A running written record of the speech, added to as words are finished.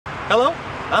Hello,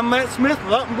 I'm Matt Smith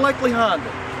with Alton Blakley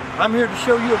Honda. I'm here to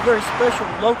show you a very special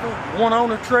local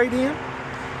one-owner trade-in.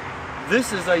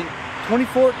 This is a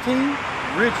 2014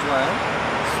 Ridgeline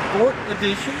Sport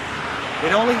Edition.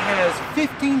 It only has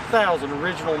 15,000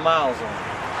 original miles on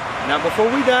it. Now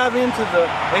before we dive into the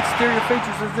exterior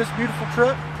features of this beautiful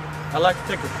truck, I'd like to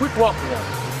take a quick walk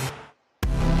around.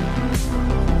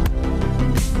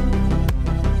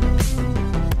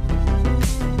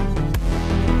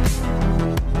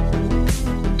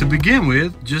 To begin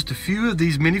with, just a few of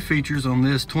these many features on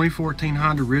this 2014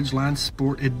 Honda Ridgeline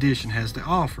Sport Edition has to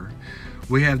offer.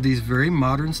 We have these very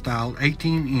modern style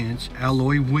 18-inch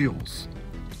alloy wheels,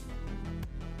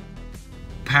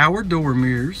 power door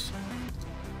mirrors,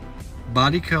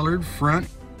 body colored front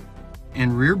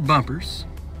and rear bumpers,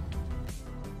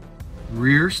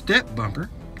 rear step bumper,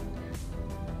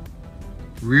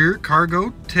 rear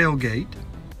cargo tailgate,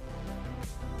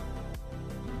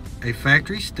 a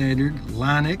factory standard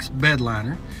Line-X bed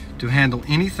liner to handle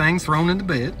anything thrown in the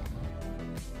bed,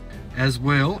 as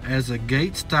well as a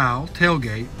gate style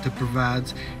tailgate that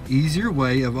provides easier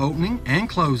way of opening and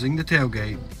closing the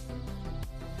tailgate.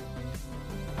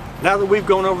 Now that we've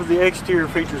gone over the exterior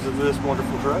features of this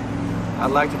wonderful truck, I'd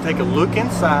like to take a look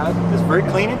inside this very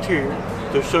clean interior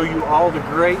to show you all the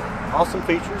great, awesome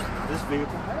features that this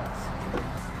vehicle has.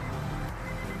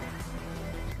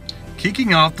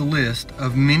 Kicking off the list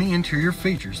of many interior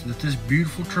features that this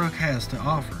beautiful truck has to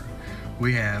offer,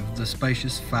 we have the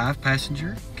spacious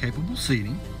 5-passenger capable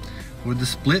seating with the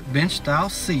split bench style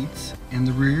seats in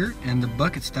the rear and the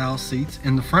bucket style seats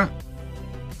in the front.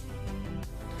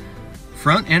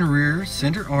 Front and rear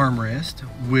center armrest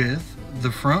with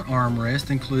the front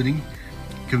armrest including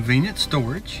convenient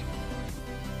storage,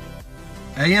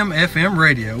 AM/FM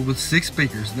radio with 6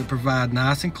 speakers that provide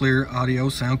nice and clear audio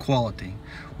sound quality,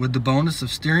 with the bonus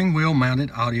of steering wheel mounted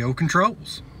audio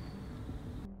controls.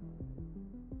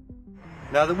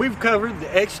 Now that we've covered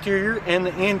the exterior and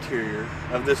the interior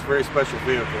of this very special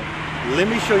vehicle, let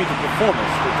me show you the performance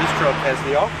that this truck has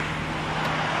to offer.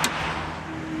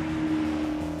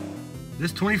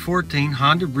 This 2014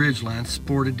 Honda Ridgeline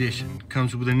Sport Edition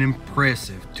comes with an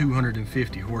impressive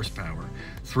 250 horsepower,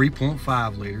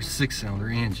 3.5 liter 6-cylinder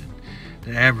engine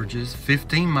that averages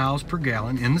 15 miles per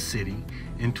gallon in the city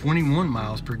and 21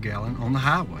 miles per gallon on the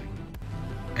highway.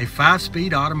 A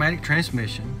 5-speed automatic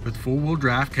transmission with 4-wheel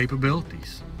drive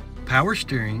capabilities, power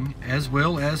steering, as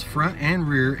well as front and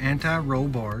rear anti-roll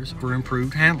bars for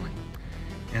improved handling,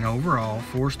 and overall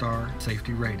 4-star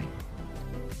safety rating.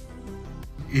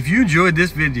 If you enjoyed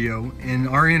this video and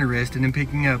are interested in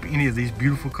picking up any of these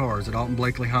beautiful cars that Alton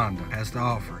Blakley Honda has to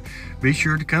offer, be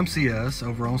sure to come see us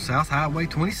over on South Highway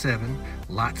 27,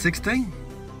 Lot 16.